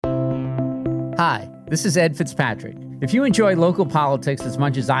Hi, this is Ed Fitzpatrick. If you enjoy local politics as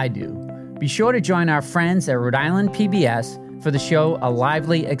much as I do, be sure to join our friends at Rhode Island PBS for the show A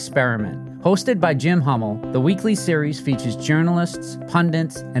Lively Experiment. Hosted by Jim Hummel, the weekly series features journalists,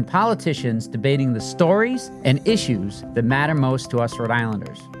 pundits, and politicians debating the stories and issues that matter most to us Rhode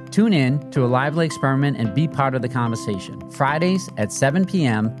Islanders. Tune in to A Lively Experiment and be part of the conversation. Fridays at 7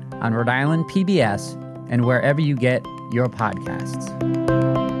 p.m. on Rhode Island PBS and wherever you get your podcasts.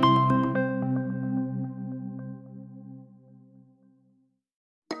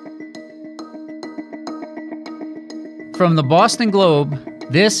 From the Boston Globe,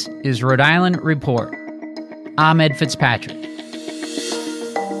 this is Rhode Island Report. I'm Ed Fitzpatrick.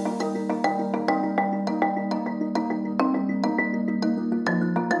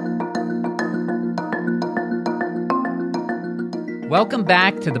 Welcome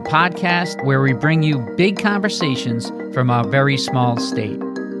back to the podcast where we bring you big conversations from our very small state.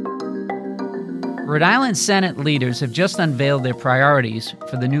 Rhode Island Senate leaders have just unveiled their priorities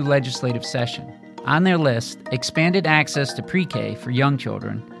for the new legislative session. On their list, expanded access to pre-K for young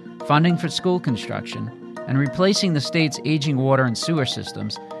children, funding for school construction, and replacing the state's aging water and sewer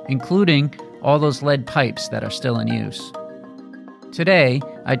systems, including all those lead pipes that are still in use. Today,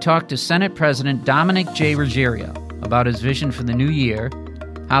 I talked to Senate President Dominic J. Ruggerio about his vision for the new year,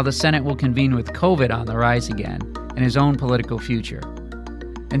 how the Senate will convene with COVID on the rise again, and his own political future.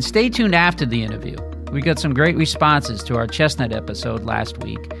 And stay tuned after the interview. We got some great responses to our chestnut episode last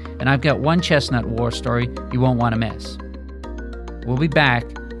week, and I've got one chestnut war story you won't want to miss. We'll be back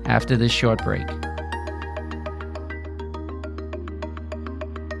after this short break.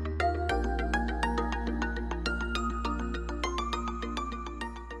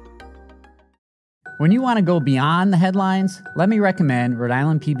 When you want to go beyond the headlines, let me recommend Rhode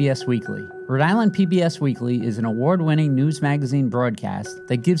Island PBS Weekly. Rhode Island PBS Weekly is an award-winning news magazine broadcast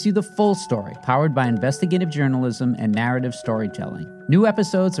that gives you the full story, powered by investigative journalism and narrative storytelling. New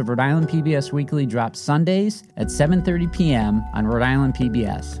episodes of Rhode Island PBS Weekly drop Sundays at 7:30 p.m. on Rhode Island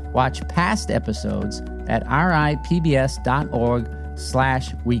PBS. Watch past episodes at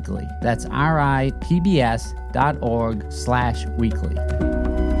ripbs.org/weekly. That's ripbs.org/weekly.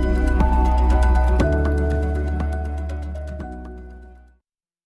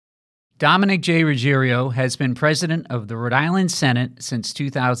 Dominic J. Ruggerio has been president of the Rhode Island Senate since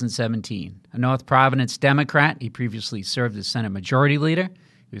 2017. A North Providence Democrat, he previously served as Senate Majority Leader.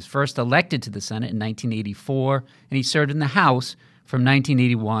 He was first elected to the Senate in 1984, and he served in the House from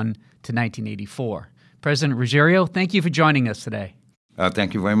 1981 to 1984. President Ruggerio, thank you for joining us today.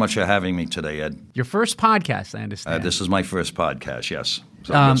 Thank you very much for having me today, Ed. Your first podcast, I understand. This is my first podcast, yes.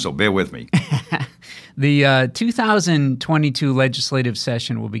 So bear with me. The 2022 legislative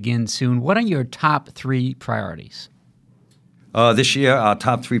session will begin soon. What are your top three priorities? This year, our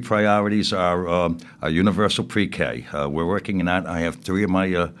top three priorities are universal pre-K. We're working on that. I have three of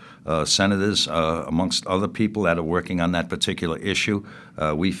my senators, amongst other people, that are working on that particular issue.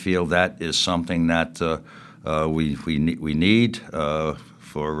 We feel that is something that we need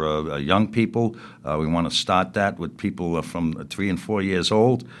for young people. We want to start that with people from 3 and 4 years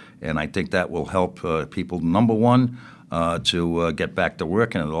old, and I think that will help people, number one, to get back to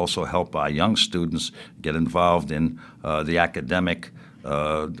work, and it'll also help our young students get involved in the academic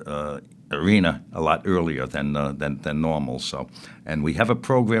arena a lot earlier than normal. So, and we have a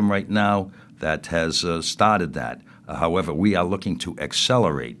program right now that has started that. However, we are looking to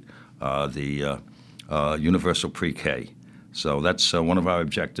accelerate the universal pre-K. So that's one of our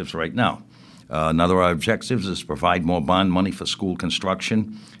objectives right now. Another of our objectives is provide more bond money for school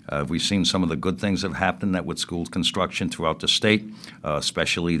construction. We've seen some of the good things that have happened with school construction throughout the state,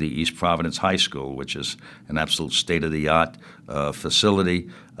 especially the East Providence High School, which is an absolute state-of-the-art facility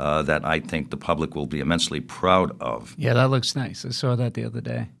that I think the public will be immensely proud of. Yeah, that looks nice. I saw that the other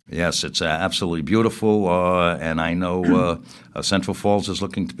day. Yes, it's absolutely beautiful, and I know Central Falls is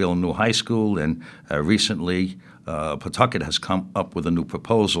looking to build a new high school, and recently Pawtucket has come up with a new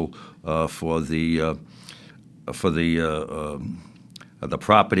proposal for the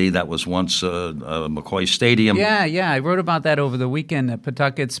property that was once McCoy Stadium. Yeah, I wrote about that over the weekend. That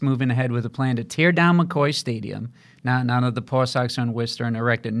Pawtucket's moving ahead with a plan to tear down McCoy Stadium, now that the Paw Sox are in Worcester, and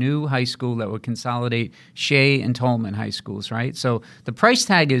erect a new high school that would consolidate Shea and Tolman high schools, right? So the price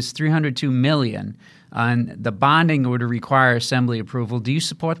tag is $302 million, and the bonding would require assembly approval. Do you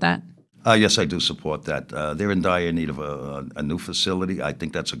support that? Yes, I do support that. They're in dire need of a new facility. I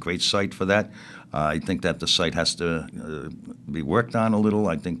think that's a great site for that. I think that the site has to be worked on a little.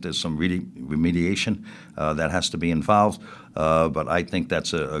 I think there's some remediation that has to be involved. But I think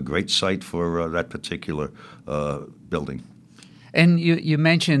that's a great site for that particular building. And you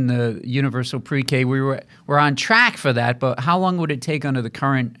mentioned the universal pre-K. We're on track for that, but how long would it take under the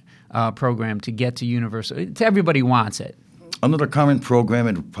current program to get to universal? Everybody wants it. Under the current program,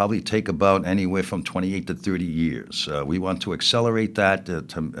 it would probably take about anywhere from 28 to 30 years. We want to accelerate that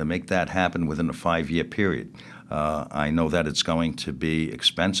to make that happen within a 5-year period. I know that it's going to be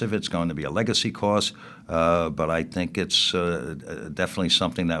expensive. It's going to be a legacy cost, but I think it's definitely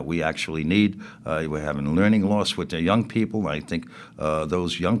something that we actually need. We're having learning loss with the young people. I think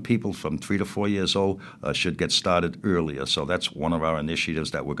those young people from 3 to 4 years old should get started earlier. So that's one of our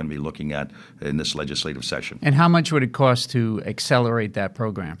initiatives that we're going to be looking at in this legislative session. And how much would it cost to accelerate that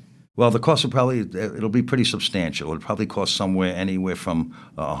program? Well, the cost it'll be pretty substantial. It'll probably cost anywhere from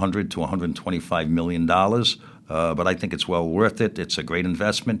 $100 to $125 million. But I think it's well worth it. It's a great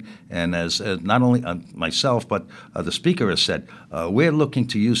investment. And as not only myself, but the speaker has said, we're looking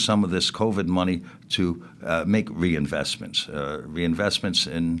to use some of this COVID money to make reinvestments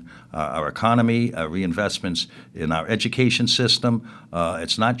in our economy, reinvestments in our education system. We're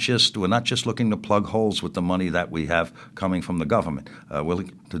not just looking to plug holes with the money that we have coming from the government. We're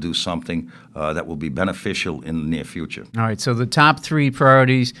looking to do something that will be beneficial in the near future. All right, so the top 3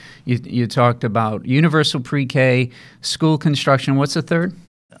 priorities, you talked about universal pre-K, school construction. What's the third?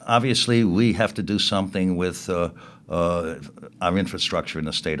 Obviously, we have to do something with our infrastructure in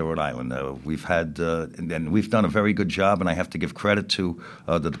the state of Rhode Island. We've done a very good job, and I have to give credit to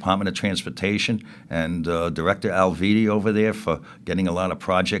the Department of Transportation and Director Alviti over there for getting a lot of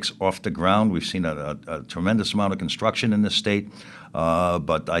projects off the ground. We've seen a tremendous amount of construction in the state,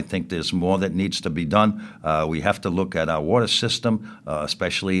 but I think there's more that needs to be done. We have to look at our water system,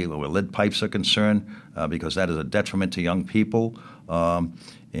 especially where lead pipes are concerned, because that is a detriment to young people.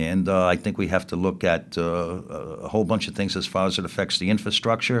 And I think we have to look at a whole bunch of things as far as it affects the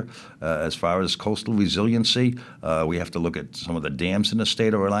infrastructure, as far as coastal resiliency. We have to look at some of the dams in the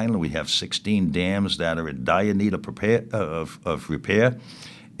state of Rhode Island. We have 16 dams that are in dire need of repair.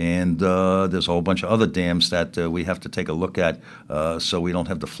 And there's a whole bunch of other dams that we have to take a look at so we don't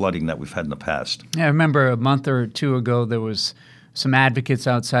have the flooding that we've had in the past. Yeah, I remember a month or 2 ago there was some advocates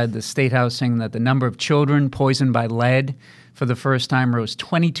outside the State House saying that the number of children poisoned by lead for the first time rose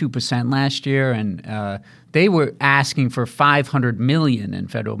 22% last year, and they were asking for $500 million in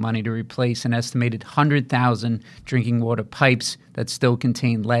federal money to replace an estimated 100,000 drinking water pipes that still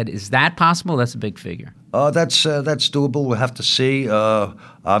contain lead. Is that possible? That's a big figure. That's doable. We'll have to see.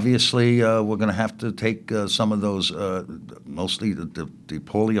 Obviously, we're going to have to take some of those, mostly the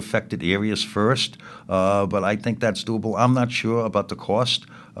poorly affected areas first. But I think that's doable. I'm not sure about the cost.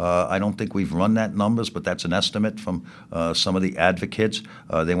 I don't think we've run that numbers, but that's an estimate from some of the advocates.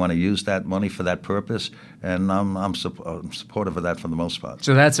 They want to use that money for that purpose, and I'm supportive of that for the most part.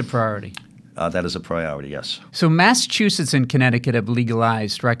 So that's a priority. That is a priority, yes. So Massachusetts and Connecticut have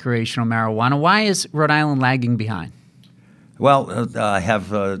legalized recreational marijuana. Why is Rhode Island lagging behind? Well, I have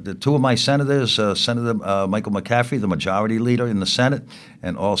the 2 of my senators, Senator Michael McCaffrey, the majority leader in the Senate,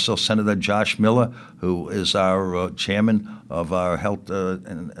 and also Senator Josh Miller, who is our chairman of our Health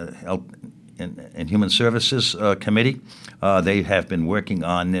and Human Services Committee. They have been working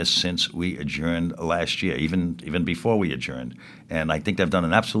on this since we adjourned last year, even before we adjourned. And I think they've done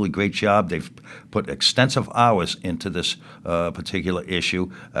an absolutely great job. They've put extensive hours into this particular issue.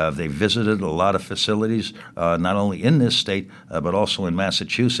 They've visited a lot of facilities, not only in this state, but also in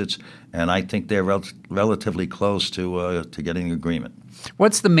Massachusetts. And I think they're relatively close to getting an agreement.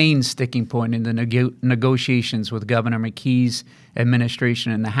 What's the main sticking point in the negotiations with Governor McKee's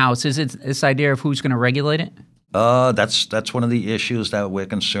administration in the House? Is it this idea of who's going to regulate it? That's one of the issues that we're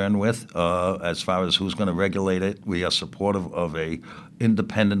concerned with. As far as who's going to regulate it, we are supportive of a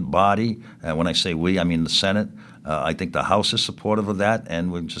independent body. And when I say we, I mean the Senate. I think the House is supportive of that,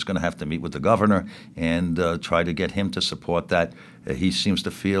 and we're just going to have to meet with the governor and try to get him to support that. He seems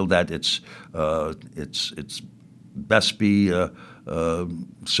to feel that it's best be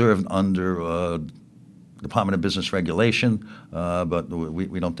served under Department of Business Regulation, but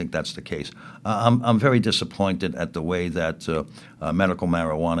we don't think that's the case. I'm very disappointed at the way that medical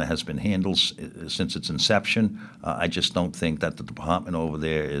marijuana has been handled since its inception. I just don't think that the department over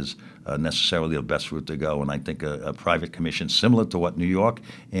there is necessarily the best route to go, and I think a private commission similar to what New York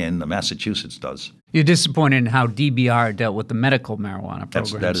and Massachusetts does. You're disappointed in how DBR dealt with the medical marijuana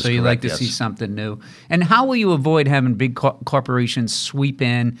program, that is so you'd like to correct, see yes. something new. And how will you avoid having big corporations sweep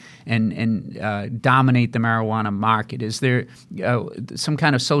in and dominate the marijuana market? Is there some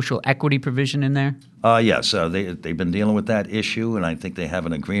kind of social equity provision in there? Yes, they've been dealing with that issue, and I think they have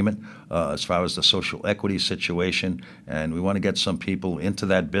an agreement as far as the social equity situation. And we want to get some people into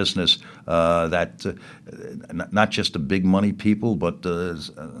that business not just the big money people, but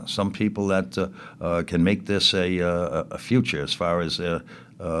some people that can make this a future. As far as there's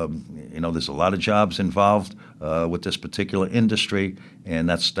a lot of jobs involved with this particular industry, and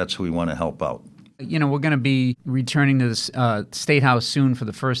that's who we want to help out. We're going to be returning to the State House soon for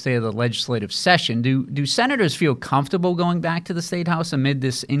the first day of the legislative session. Do senators feel comfortable going back to the State House amid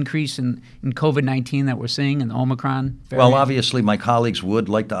this increase in COVID-19 that we're seeing in the Omicron variant? Well, obviously, my colleagues would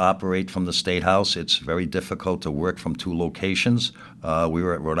like to operate from the State House. It's very difficult to work from two locations. We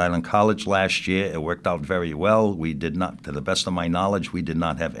were at Rhode Island College last year. It worked out very well. We did not, to the best of my knowledge, we did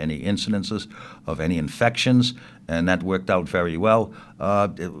not have any incidences of any infections, and that worked out very well.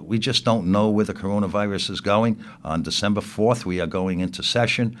 We just don't know where the coronavirus is going. On December 4th, we are going into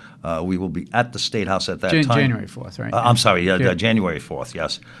session. We will be at the State House at that time. January 4th, right? I'm sorry, January 4th,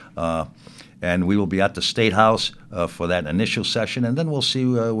 yes. And we will be at the State House for that initial session, and then we'll see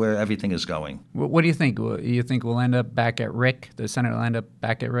where everything is going. What do you think? You think we'll end up back at Rick? The Senate will end up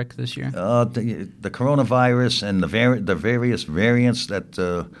back at Rick this year? The coronavirus and the various variants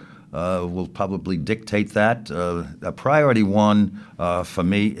that will probably dictate that. Priority one for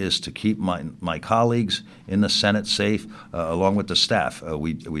me is to keep my colleagues in the Senate safe, along with the staff.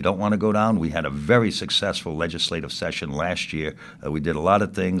 We don't want to go down. We had a very successful legislative session last year. We did a lot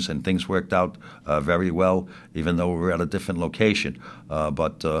of things, and things worked out very well, even though we were at a different location.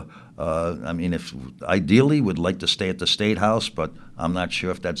 If ideally we'd like to stay at the State House, but I'm not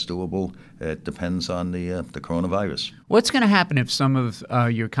sure if that's doable. It depends on the coronavirus. What's going to happen if some of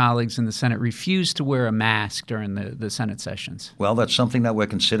your colleagues in the Senate refuse to wear a mask during the Senate sessions? Well, that's something that we're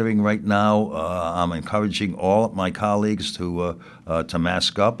considering right now. I'm encouraging all of my colleagues to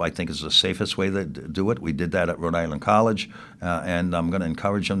mask up. I think it's the safest way to do it. We did that at Rhode Island College, and I'm going to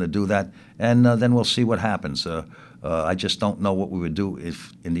encourage them to do that, and then we'll see what happens. I just don't know what we would do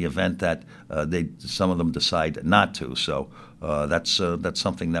if, in the event that some of them decide not to. So that's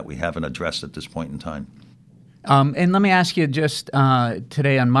something that we haven't addressed at this point in time. And let me ask you, just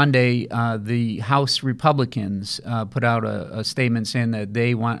today on Monday, the House Republicans put out a statement saying that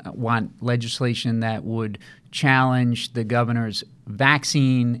they want legislation that would challenge the governor's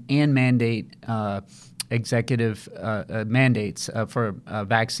vaccine and mandate executive mandates for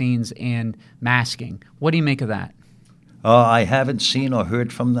vaccines and masking. What do you make of that? I haven't seen or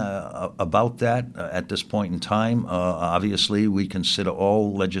heard from about that at this point in time. Obviously, we consider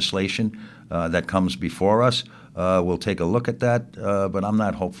all legislation that comes before us. We'll take a look at that, but I'm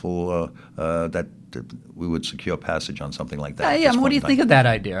not hopeful that we would secure passage on something like that. What do you think of that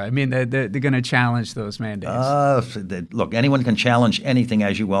idea? I mean, they're going to challenge those mandates. Look, anyone can challenge anything,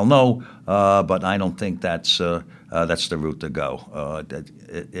 as you well know, but I don't think that's the route to go.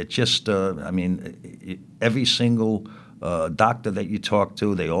 Every single doctor that you talk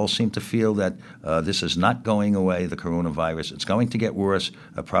to, they all seem to feel that this is not going away, the coronavirus. It's going to get worse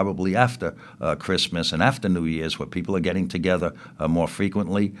probably after Christmas and after New Year's, where people are getting together more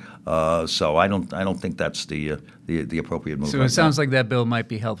frequently. So I don't think that's the appropriate move. So it sounds like that bill might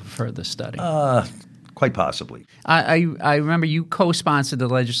be held for further study. Quite possibly. I remember you co-sponsored the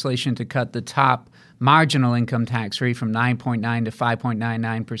legislation to cut the top marginal income tax rate from 9.9 to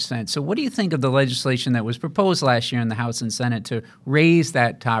 5.99%. So what do you think of the legislation that was proposed last year in the House and Senate to raise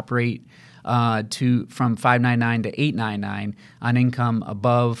that top rate from 5.99 to 8.99 on income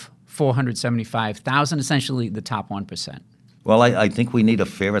above $475,000, essentially the top 1%? Well, I think we need a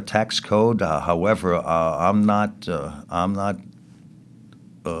fairer tax code. However, I'm not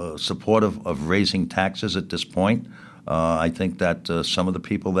supportive of raising taxes at this point. I think that some of the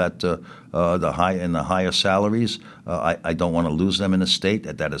people that in the higher salaries, I don't want to lose them in the state.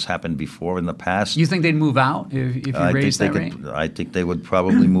 That has happened before in the past. You think they'd move out if you raise that rate? I think they would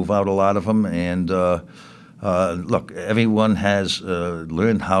probably move out, a lot of them. And look, everyone has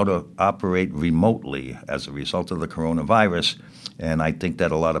learned how to operate remotely as a result of the coronavirus, and I think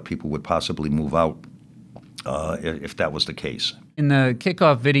that a lot of people would possibly move out if that was the case. In the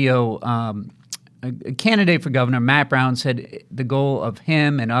kickoff video, a candidate for governor, Matt Brown, said the goal of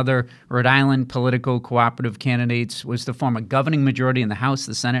him and other Rhode Island political cooperative candidates was to form a governing majority in the House,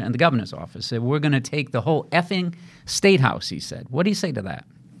 the Senate, and the governor's office. So we're going to take the whole effing State House, he said. What do you say to that?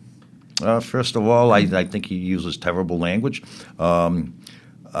 First of all, I think he uses terrible language.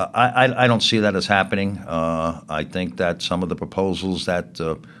 I don't see that as happening. I think that some of the proposals that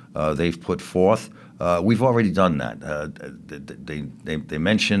they've put forth, we've already done that. They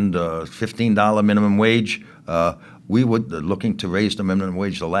mentioned $15 minimum wage. we were looking to raise the minimum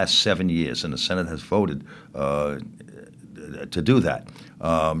wage the last 7 years, and the Senate has voted to do that.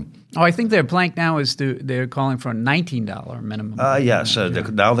 I think their plank now is they're calling for a $19 minimum. Yes,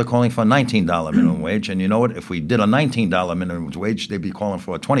 now they're calling for a $19 minimum wage, and you know what? If we did a $19 minimum wage, they'd be calling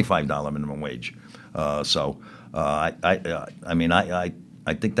for a $25 minimum wage.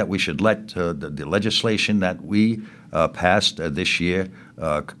 I think that we should let the legislation that we passed this year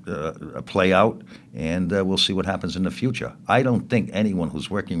play out, and we'll see what happens in the future. I don't think anyone who's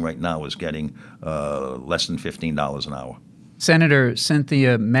working right now is getting less than $15 an hour. Senator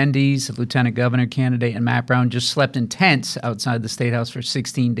Cynthia Mendes, the lieutenant governor candidate, and Matt Brown just slept in tents outside the State House for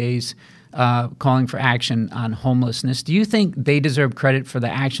 16 days, calling for action on homelessness. Do you think they deserve credit for the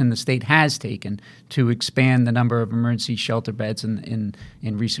action the state has taken to expand the number of emergency shelter beds in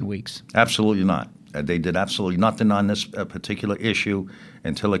recent weeks? Absolutely not. They did absolutely nothing on this particular issue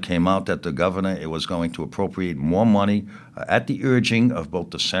until it came out that the governor was going to appropriate more money at the urging of both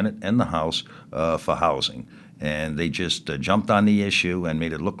the Senate and the House for housing. And they just jumped on the issue and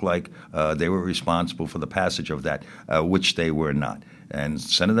made it look like they were responsible for the passage of that, which they were not. And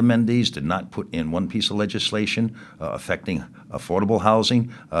Senator Mendes did not put in one piece of legislation affecting affordable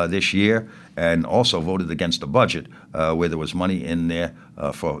housing this year, and also voted against the budget where there was money in there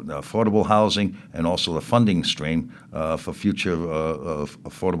for affordable housing and also the funding stream for future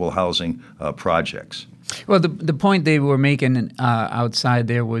affordable housing projects. Well, the point they were making outside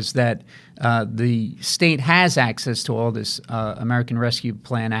there was that the state has access to all this American Rescue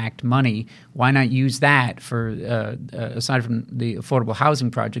Plan Act money. Why not use that for, aside from the affordable housing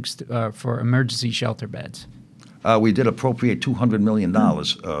projects, for emergency shelter beds? We did appropriate $200 million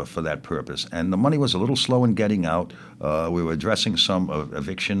for that purpose, and the money was a little slow in getting out. We were addressing some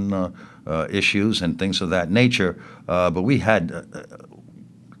eviction issues and things of that nature, but we had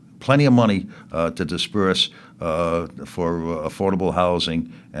plenty of money to disperse for affordable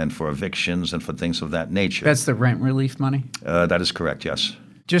housing and for evictions and for things of that nature. That's the rent relief money? That is correct, yes.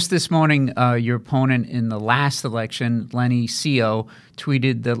 Just this morning, your opponent in the last election, Lenny Seo,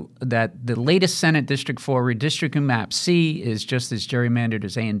 tweeted that the latest Senate District 4 redistricting map C is just as gerrymandered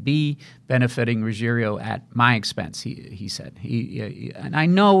as A and B, benefiting Ruggiero at my expense, he said. And I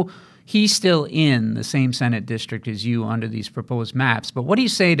know he's still in the same Senate district as you under these proposed maps, but what do you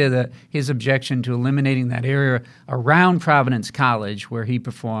say to his objection to eliminating that area around Providence College where he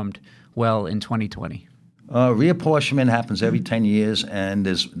performed well in 2020? Reapportionment happens every 10 years, and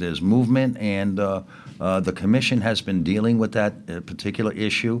there's movement, and the commission has been dealing with that particular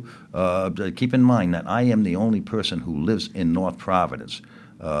issue. Keep in mind that I am the only person who lives in North Providence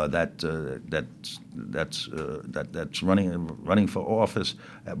that's running for office,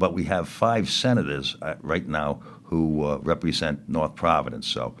 but we have 5 senators right now who represent North Providence.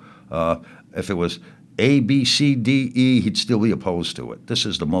 So if it was A, B, C, D, E, he'd still be opposed to it. This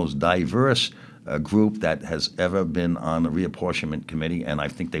is the most diverse group that has ever been on the reapportionment committee, and I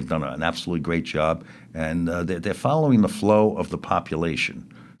think they've done an absolutely great job, and they're following the flow of the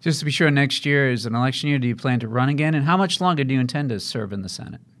population. Just to be sure, next year is an election year. Do you plan to run again, and how much longer do you intend to serve in the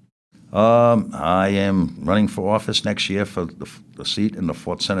Senate? I am running for office next year for the seat in the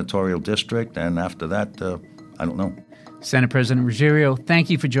 4th Senatorial District, and after that, I don't know. Senate President Ruggiero,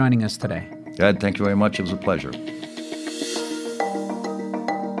 thank you for joining us today. Ed, thank you very much. It was a pleasure.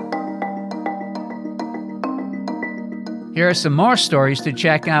 Here are some more stories to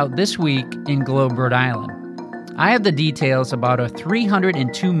check out this week in Globe, Rhode Island. I have the details about a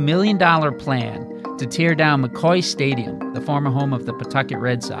 $302 million plan to tear down McCoy Stadium, the former home of the Pawtucket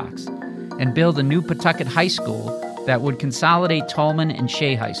Red Sox, and build a new Pawtucket high school that would consolidate Tolman and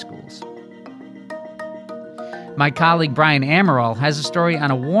Shea high schools. My colleague Brian Amaral has a story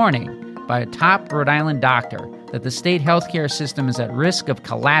on a warning by a top Rhode Island doctor that the state healthcare system is at risk of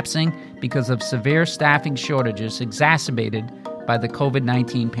collapsing because of severe staffing shortages exacerbated by the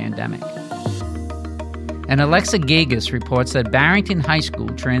COVID-19 pandemic. And Alexa Gagas reports that Barrington High School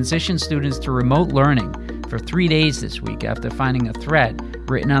transitioned students to remote learning for 3 days this week after finding a threat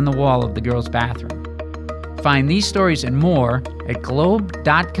written on the wall of the girls' bathroom. Find these stories and more at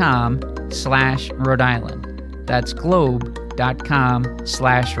globe.com/Rhode Island. That's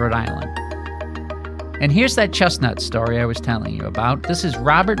globe.com/Rhode Island. And here's that chestnut story I was telling you about. This is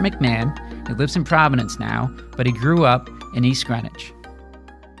Robert McMahon. He lives in Providence now, but he grew up in East Greenwich.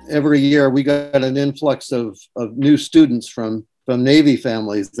 Every year we got an influx of new students from Navy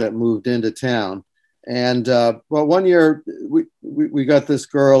families that moved into town. And one year we got this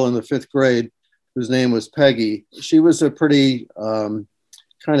girl in the 5th grade whose name was Peggy. She was a pretty kind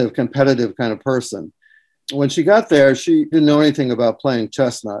of competitive kind of person. When she got there, she didn't know anything about playing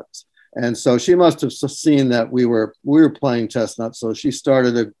chestnuts. And so she must have seen that we were playing chestnuts. So she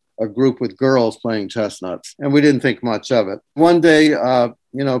started a group with girls playing chestnuts, and we didn't think much of it. One day,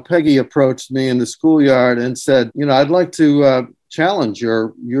 Peggy approached me in the schoolyard and said, I'd like to challenge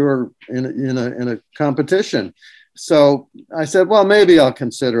you're in a competition. So I said, well, maybe I'll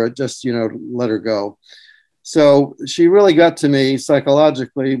consider it. Just, let her go. So she really got to me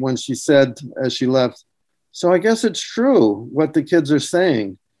psychologically when she said, as she left, so I guess it's true what the kids are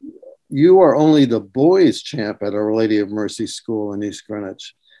saying. You are only the boys' champ at Our Lady of Mercy School in East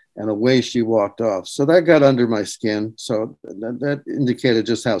Greenwich. And away she walked off. So that got under my skin. So that indicated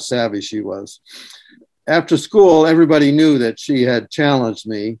just how savvy she was. After school, everybody knew that she had challenged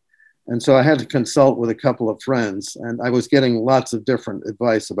me. And so I had to consult with a couple of friends. And I was getting lots of different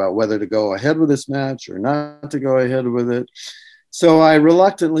advice about whether to go ahead with this match or not to go ahead with it. So I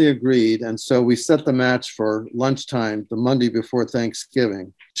reluctantly agreed. And so we set the match for lunchtime, the Monday before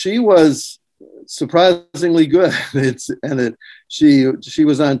Thanksgiving. She was surprisingly good. She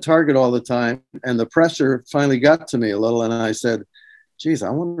was on target all the time. And the pressure finally got to me a little. And I said, geez, I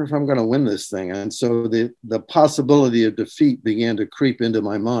wonder if I'm going to win this thing. And so the possibility of defeat began to creep into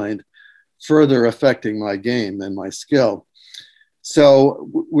my mind, further affecting my game and my skill. So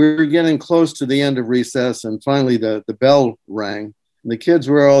we were getting close to the end of recess, and finally the bell rang. And the kids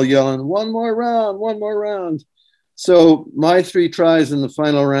were all yelling, one more round, one more round. So my 3 tries in the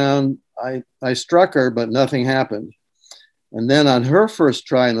final round, I struck her, but nothing happened. And then on her first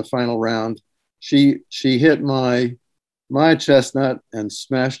try in the final round, she hit my chestnut and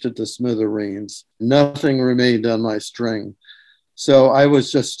smashed it to smithereens. Nothing remained on my string. So I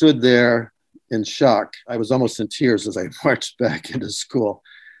was just stood there in shock. I was almost in tears as I marched back into school.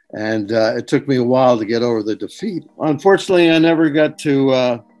 And it took me a while to get over the defeat. Unfortunately, I never got to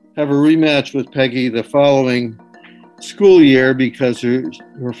have a rematch with Peggy the following school year because her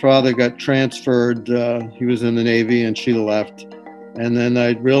father got transferred. He was in the Navy and she left. And then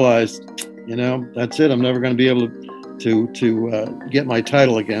I realized, that's it. I'm never going to be able to get my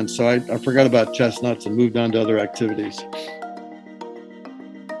title again. So I forgot about chestnuts and moved on to other activities.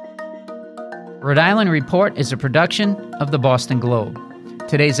 Rhode Island Report is a production of the Boston Globe.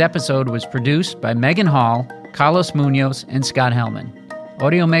 Today's episode was produced by Megan Hall, Carlos Munoz, and Scott Hellman.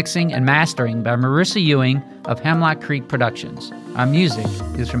 Audio mixing and mastering by Marissa Ewing of Hemlock Creek Productions. Our music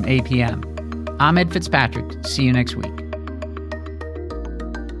is from APM. I'm Ed Fitzpatrick. See you next week.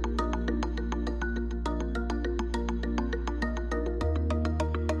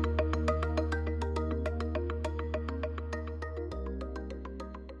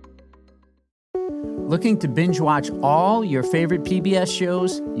 Looking to binge watch all your favorite PBS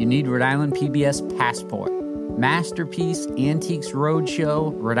shows? You need Rhode Island PBS Passport. Masterpiece, Antiques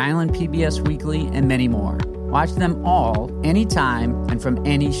Roadshow, Rhode Island PBS Weekly, and many more. Watch them all, anytime, and from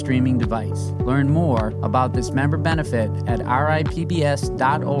any streaming device. Learn more about this member benefit at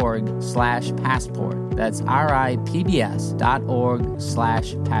ripbs.org/passport. That's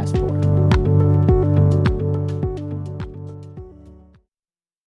ripbs.org/passport.